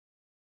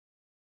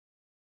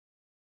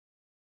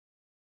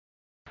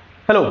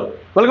Hello,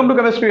 welcome to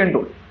chemistry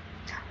untold.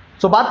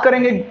 सो बात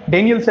करेंगे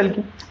Daniel cell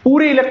की।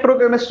 पूरी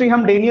इलेक्ट्रोकेमिस्ट्री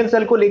हम डेनियल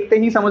सेल को लिखते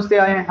ही समझते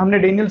आए हैं। हमने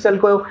डेनियल सेल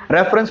को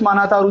रेफरेंस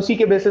माना था और उसी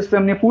के बेसिस पे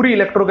हमने पूरी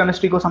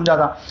इलेक्ट्रोकेमिस्ट्री को समझा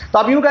था। तो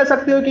आप यूं कह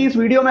सकते हो कि इस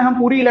वीडियो में हम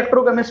पूरी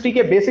इलेक्ट्रोकेमिस्ट्री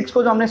के बेसिक्स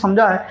को जो हमने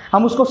समझा है,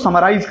 हम उसको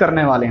समराइज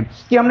करने वाले हैं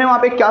कि हमने वहां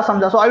पे क्या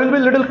समझा। सो I will be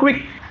little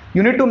quick,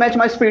 you need to match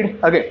my speed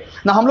again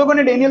ना। हम लोगों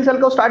ने डेनियल सेल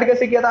को स्टार्ट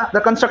कैसे किया था? द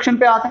कंस्ट्रक्शन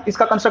पे आते हैं।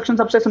 इसका कंस्ट्रक्शन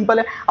सबसे सिंपल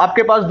है।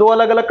 आपके पास दो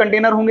अलग अलग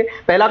कंटेनर होंगे।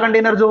 पहला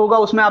कंटेनर जो होगा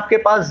उसमें आपके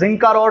पास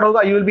जिंक का रॉड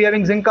होगा, you will be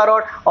having zinc का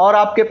रॉड, और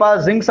आपके पास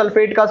जिंक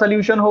सल्फेट का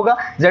सोल्यूशन होगा।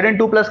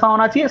 Zn2+ का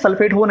होना चाहिए,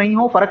 सल्फेट हो नहीं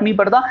हो फर्क नहीं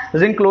पड़ता,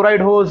 जिंक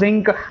क्लोराइड हो,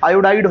 जिंक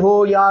आयोडाइड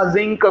हो या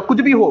जिंक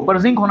कुछ भी हो, पर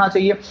जिंक होना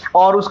चाहिए।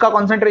 और उसका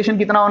कॉन्सेंट्रेशन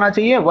कितना होना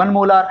चाहिए? 1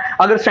 मोलार।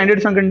 अगर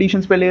स्टैंडर्ड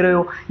कंडीशंस पे ले रहे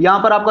हो, यहाँ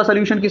पर आपका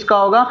सोल्यूशन किसका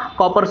होगा?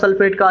 कॉपर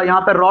सल्फेट का।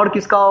 यहाँ पर रॉड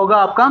किसका होगा?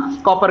 आपका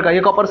कॉपर का। ये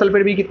कॉपर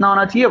सल्फेट कितना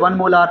होना चाहिए? 1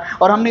 मोलार।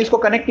 और हमने इसको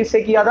कनेक्ट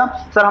किससे किया था?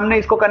 सर हमने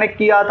इसको कनेक्ट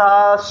किया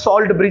था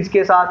सॉल्ट ब्रिज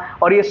के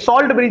साथ। और ये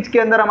सॉल्ट ब्रिज के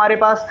अंदर हमारे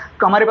पास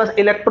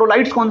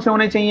इलेक्ट्रोलाइट्स कौन से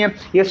होने चाहिए?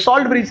 ये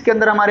सॉल्ट ब्रिज के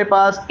अंदर हमारे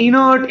पास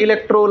इनर्ट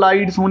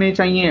इलेक्ट्रोलाइट्स होने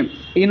चाहिए।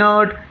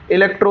 इनर्ट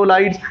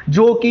इलेक्ट्रोलाइट्स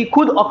जो कि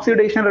खुद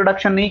ऑक्सीडेशन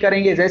रिडक्शन नहीं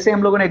करेंगे। जैसे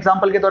हम लोगों ने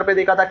एग्जांपल के तौर पे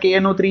देखा था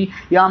KNO3,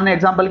 या हमने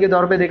एग्जांपल के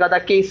तौर पे देखा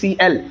था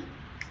KCl।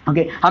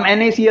 ओके, हम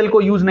NaCl को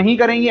यूज नहीं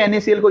करेंगे।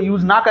 NaCl को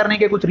यूज ना करने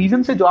के कुछ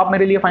रीजन से जो आप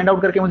मेरे लिए फाइंड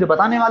आउट करके मुझे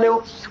बताने वाले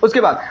हो।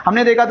 उसके बाद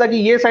हमने देखा था कि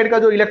ये साइड का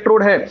जो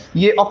इलेक्ट्रोड है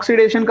ये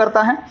ऑक्सीडेशन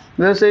करता है।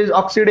 This is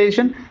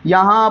oxidation.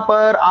 यहां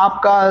पर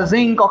आपका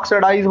जिंक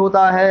ऑक्सीडाइज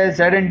होता है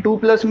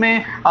Zn2+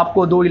 में,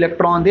 आपको 2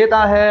 इलेक्ट्रॉन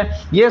देता है।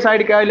 ये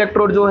साइड का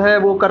इलेक्ट्रोड जो है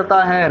वो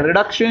करता है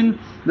reduction.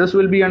 This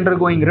will be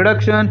undergoing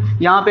reduction.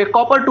 यहाँ पे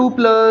कॉपर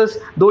 2+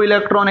 2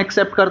 इलेक्ट्रॉन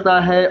एक्सेप्ट करता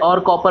है और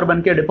कॉपर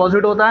बन के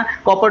डिपॉजिट होता है।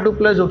 कॉपर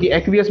 2+ जो कि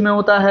एक्वियस में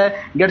होता है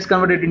gets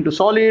converted into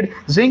solid.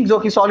 Zinc जो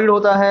कि सॉलिड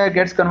होता है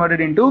गेट्स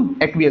कन्वर्टेड इनटू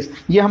एक्वियस।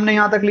 ये हमने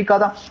यहां तक लिखा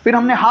था। फिर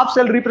हमने हाफ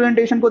सेल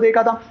रिप्रेजेंटेशन को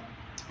देखा था।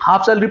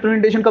 हाफ सेल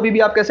रिप्रेजेंटेशन कभी भी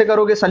आप कैसे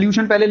करोगे?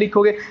 सोल्यूशन पहले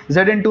लिखोगे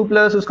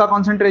Zn2+, उसका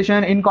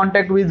concentration in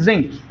contact with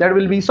zinc, that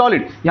will be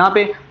solid. यहाँ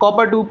पे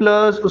कॉपर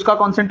 2+, उसका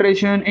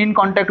concentration in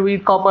contact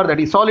with copper, that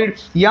is solid.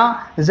 या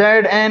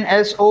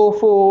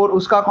ZnSO4,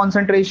 उसका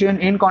concentration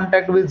in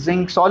contact with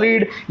zinc,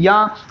 solid.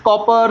 या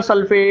कॉपर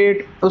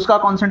सल्फेट, उसका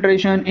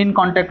concentration in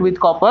contact with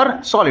copper,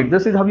 solid.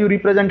 This is how you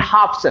represent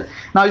half cell.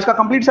 Now इसका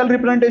complete cell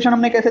representation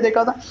हमने कैसे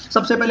देखा था?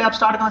 सबसे पहले आप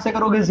स्टार्ट कहां से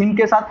करोगे? जिंक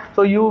के साथ।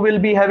 So you will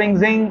be having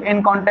zinc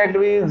in contact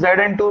with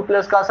Zn2+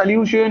 का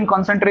सोल्यूशन,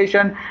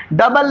 कंसंट्रेशन,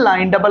 डबल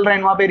लाइन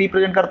वहां पे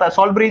रिप्रेजेंट करता है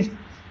salt bridge.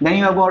 Then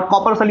you have got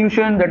copper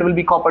solution, that will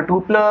be copper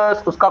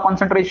 2+, उसका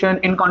concentration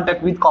in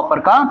contact with copper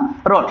का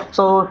rod.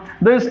 So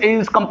this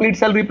is complete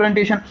cell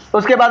representation. तो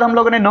उसके बाद हम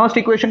लोगों ने नर्स्ट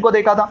इक्वेशन को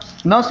देखा था।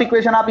 नर्स्ट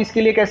इक्वेशन आप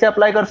इसके लिए कैसे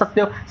अप्लाई कर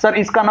सकते हो? सर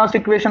इसका नर्स्ट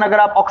इक्वेशन अगर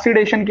आप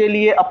ऑक्सीडेशन के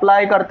लिए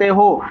अप्लाई करते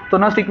हो तो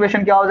नर्स्ट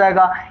इक्वेशन क्या हो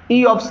जाएगा?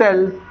 E of cell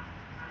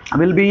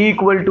will be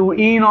equal to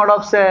E naught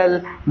of cell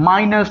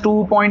minus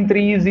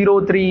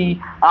 2.303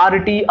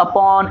 RT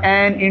upon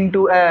N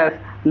into F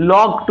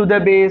log to the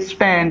base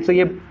 10. So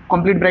ये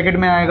कंप्लीट ब्रैकेट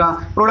में आएगा।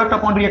 प्रोडक्ट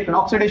अपॉन रिएक्टेंट,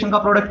 ऑक्सीडेशन का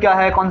प्रोडक्ट क्या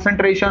है?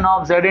 Concentration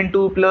of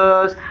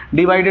Zn2+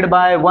 divided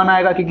by 1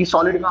 आएगा, क्योंकि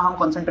solid का हम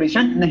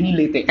कॉन्सेंट्रेशन नहीं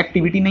लेते,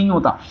 एक्टिविटी नहीं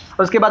होता।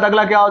 उसके बाद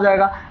अगला क्या हो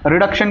जाएगा?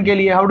 रिडक्शन के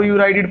लिए how do you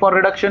right it for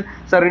reduction?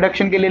 Sir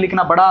reduction के लिए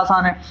लिखना बड़ा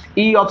आसान है।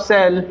 E of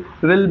cell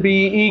will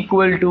be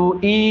equal to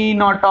E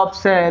not of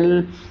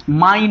cell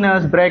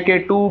minus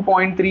bracket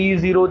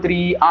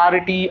 2.303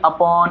 RT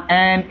upon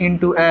N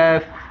into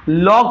F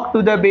log to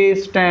the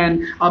base 10।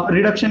 अब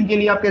reduction के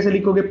लिए आप कैसे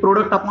लिखोगे?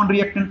 Product upon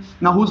reactant.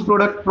 Now whose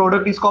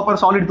product is copper,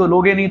 solid तो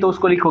लोगे नहीं, तो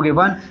उसको लिखोगे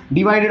 1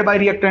 divided by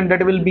reactant,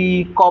 that will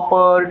be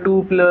copper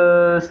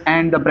 2+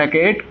 and the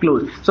bracket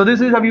close. So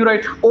this is how you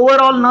right.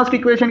 Overall Nernst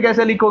equation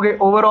कैसे लिखोगे?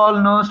 Overall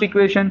Nernst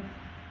equation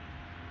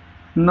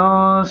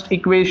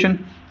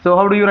so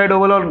how do you right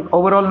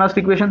overall Nernst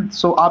equation?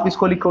 सो आप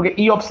इसको लिखोगे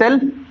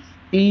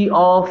E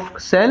of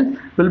cell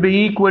will be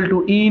equal to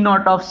E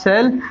naught of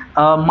cell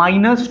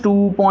minus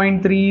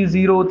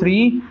 2.303,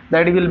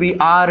 that will be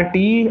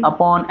RT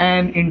upon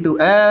N into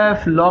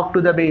F log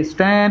to the base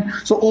 10.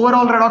 So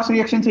overall redox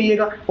reaction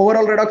चाहिएगा।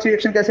 overall redox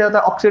reaction कैसे आता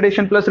है?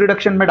 Oxidation plus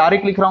reduction. मैं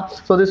direct लिख रहा हूँ।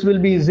 so this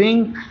will be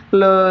zinc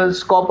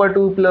plus copper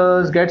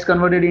 2+ gets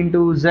converted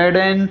into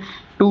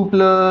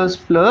Zn2+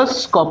 plus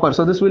copper.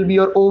 So this will be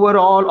your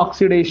overall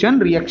oxidation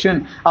reaction.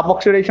 आप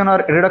oxidation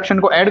और रिडक्शन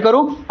को ऐड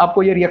करो,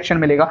 आपको ये रिएक्शन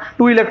मिलेगा।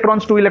 2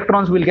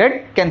 electrons will get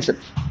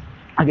cancelled.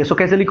 Okay, so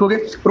कैसे लिखोगे?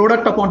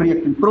 Product upon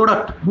reactant.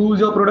 Product, who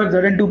is your product?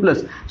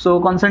 Zn2+. So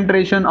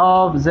concentration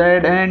of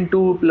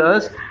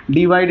Zn2+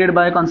 divided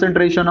by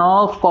concentration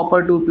of copper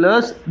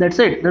 2+, that's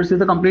it. This is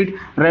the complete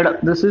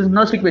this is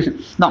nurse equation.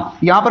 Now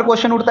यहाँ पर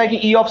question उठता है कि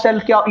E of cell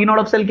क्या, E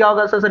naught of cell क्या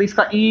होगा? Sir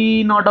इसका E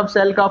naught of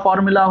cell का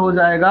फॉर्मूला हो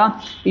जाएगा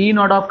E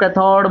naught of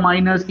cathode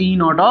minus E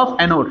naught of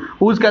anode.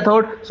 Who is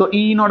cathode? So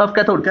E naught of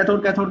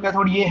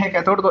cathode ये है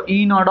कैथोड, तो E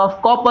naught of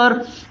copper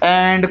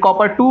and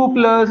copper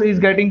 2+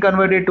 is getting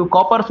converted to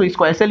copper. So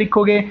इसको ऐसे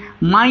लिखोगे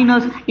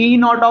minus E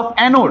naught of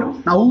anode.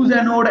 Now whose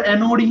anode?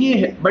 Anode ये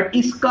है, but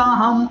इसका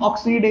हम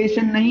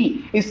ऑक्सीडेशन नहीं,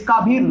 इस इसका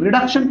भी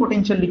रिडक्शन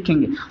पोटेंशियल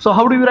लिखेंगे. So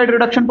how do you right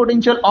reduction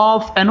potential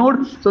of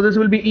anode? So this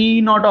will B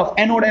E not of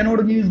anode.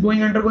 Anode is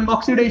going undergoing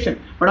oxidation,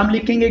 but हम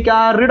लिखेंगे क्या?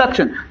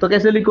 रिडक्शन. तो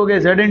कैसे लिखोगे?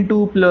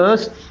 Zn2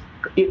 plus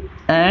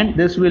and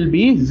this will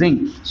be zinc.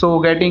 So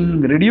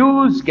getting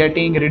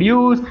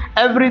reduced,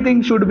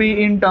 everything should be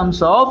in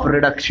terms of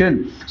reduction.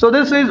 So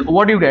this is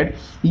what you get.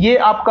 ये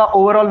आपका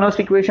overall Nernst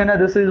equation है.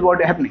 This is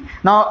what happening.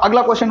 Now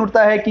अगला question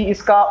उठता है कि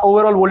इसका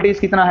overall voltage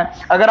कितना है.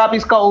 अगर आप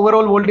इसका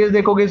ओवरऑल वोल्टेज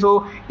देखोगे सो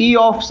ई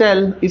ऑफ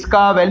सेल,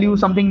 इसका वैल्यू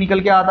समथिंग निकल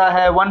के आता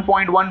है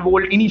 1.1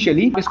 वोल्ट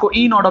इनिशियली. इसको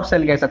ई नॉट ऑफ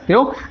सेल कह सकते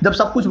हो जब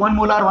सब कुछ 1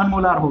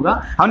 मोलार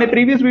होगा. हमने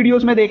प्रीवियस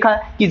वीडियोस में देखा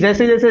है कि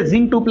जैसे जैसे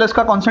जिंक 2 प्लस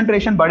का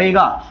कॉन्सेंट्रेशन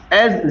बढ़ेगा,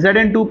 as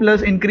Zn2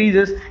 plus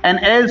increases and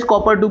as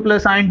copper 2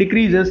 plus ion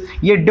decreases,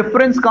 ये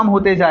डिफरेंस कम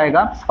होते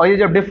जाएगा. और ये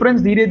जब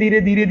डिफरेंस धीरे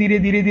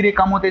धीरे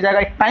कम होते जाएगा,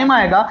 एक टाइम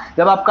आएगा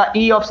जब आपका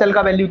ई ऑफ सेल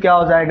का वैल्यू क्या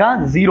हो जाएगा?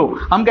 0.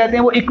 हम कहते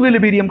हैं वो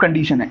इक्विलिब्रियम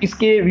कंडीशन है.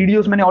 इसके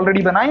वीडियोस मैंने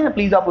ऑलरेडी बनाए हैं,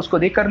 प्लीज आप उसको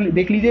देख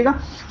लीजिएगा.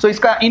 सो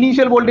इसका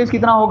इनिशियल वोल्टेज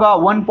कितना होगा?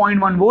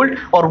 1.1 वोल्ट.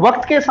 और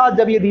वक्त के साथ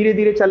जब ये धीरे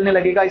धीरे चलने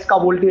लगेगा, इसका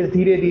वोल्टेज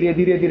धीरे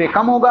धीरे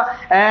कम होगा,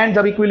 एंड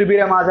जब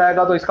इक्विलिब्रियम आ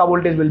जाएगा तो इसका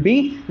वोल्टेज विल बी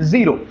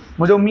 0.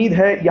 मुझे उम्मीद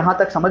है यहां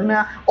तक समझ में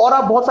आया. और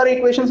आप बहुत सारे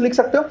इक्वेशंस लिख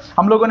सकते हो.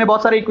 हम लोगों ने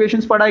बहुत सारे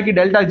इक्वेशंस पढ़ा है कि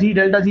डेल्टा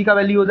जी का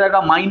वैल्यू हो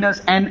जाएगा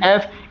minus N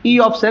F E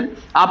of cell.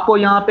 आपको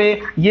यहाँ पे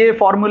ये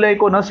फॉर्मूले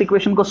को, नर्स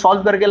इक्वेशन को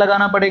सॉल्व करके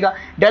लगाना पड़ेगा.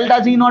 डेल्टा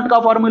जी नॉट का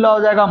फॉर्मूला हो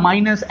जाएगा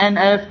minus N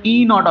F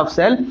E not of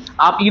cell.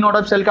 आप ई नॉट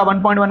ऑफ सेल का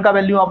 1.1 का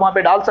वैल्यू आप वहां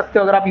पे डाल सकते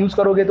हो अगर आप यूज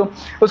करोगे तो.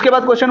 उसके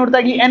बाद क्वेश्चन उठता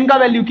है कि एन का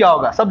वैल्यू क्या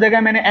होगा. सब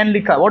जगह मैंने एन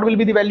लिखा है. What will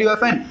be the value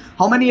of N?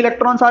 How many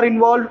electrons are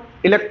involve?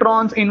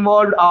 Electrons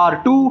involved are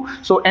 2,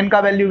 so n का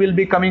value will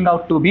be coming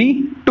out to be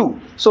 2.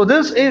 So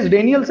this is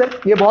Daniell cell.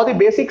 ये बहुत ही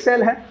बेसिक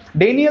सेल है.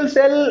 Daniell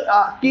cell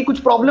की कुछ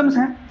problems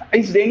हैं.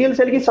 इस Daniell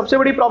cell की सबसे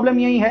बड़ी प्रॉब्लम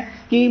यही है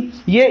कि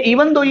ये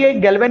इवन दो ये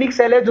गैल्वेनिक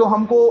सेल है जो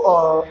हमको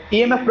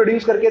ईएमएफ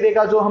प्रोड्यूस करके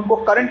देगा, जो हमको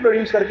करंट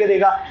प्रोड्यूस करके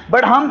देगा,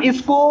 बट हम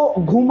इसको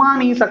घुमा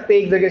नहीं सकते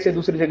एक जगह से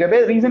दूसरी जगह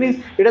पे. Reason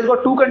is it has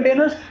got 2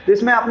 containers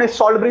जिसमें आपने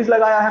सॉल्ट ब्रिज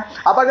लगाया है.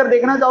 आप अगर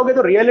देखना चाहोगे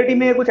तो रियलिटी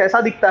में कुछ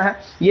ऐसा दिखता है.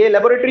 ये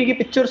लेबोरेटरी की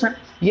पिक्चर्स हैं,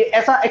 ये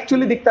ऐसा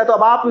एक्चुअली दिखता है. तो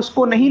अब आप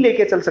इसको नहीं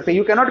लेके चल सकते.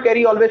 You can not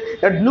carry always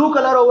that blue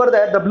colour over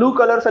there. The blue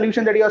colour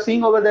solution that you are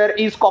seeing over there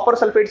is copper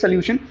sulphate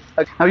solution.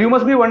 Now you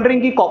must be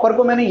wondering कि कॉपर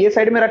को मैंने ये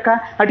साइड में रखा है.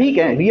 हाँ ठीक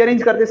है,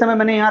 रीअरेंज करते समय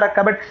मैंने यहाँ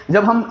रखा, बट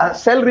जब हम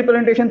सेल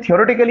रिप्रेजेंटेशन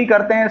थियोरेटिकली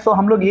करते हैं सो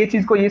हम लोग ये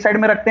चीज को ये साइड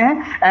में रखते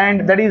हैं,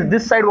 and that is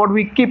this side what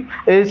we keep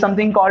is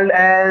something called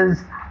as,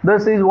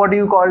 this is what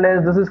you called as,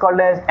 this is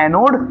called as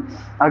anode.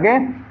 Okay,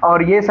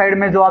 और ये साइड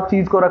में जो आप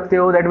चीज को रखते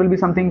हो that will be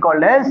something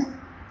called as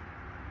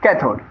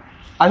cathode.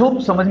 I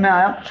hope समझ में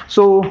आया.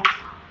 So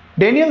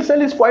Daniell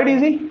cell is quite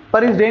easy,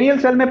 पर इस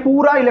Daniell cell में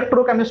पूरा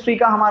इलेक्ट्रोकेमिस्ट्री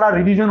का हमारा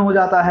रिवीजन हो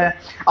जाता है.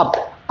 अब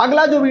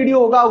अगला जो वीडियो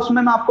होगा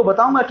उसमें मैं आपको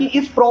बताऊंगा कि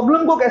इस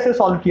प्रॉब्लम को कैसे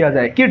सॉल्व किया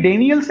जाए कि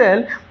Daniell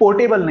सेल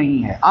पोर्टेबल नहीं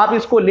है, आप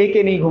इसको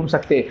लेके नहीं घूम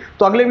सकते.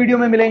 तो अगले वीडियो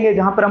में मिलेंगे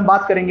जहां पर हम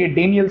बात करेंगे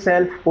Daniell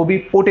सेल, वो भी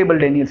पोर्टेबल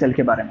Daniell सेल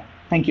के बारे में.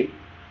 Thank you.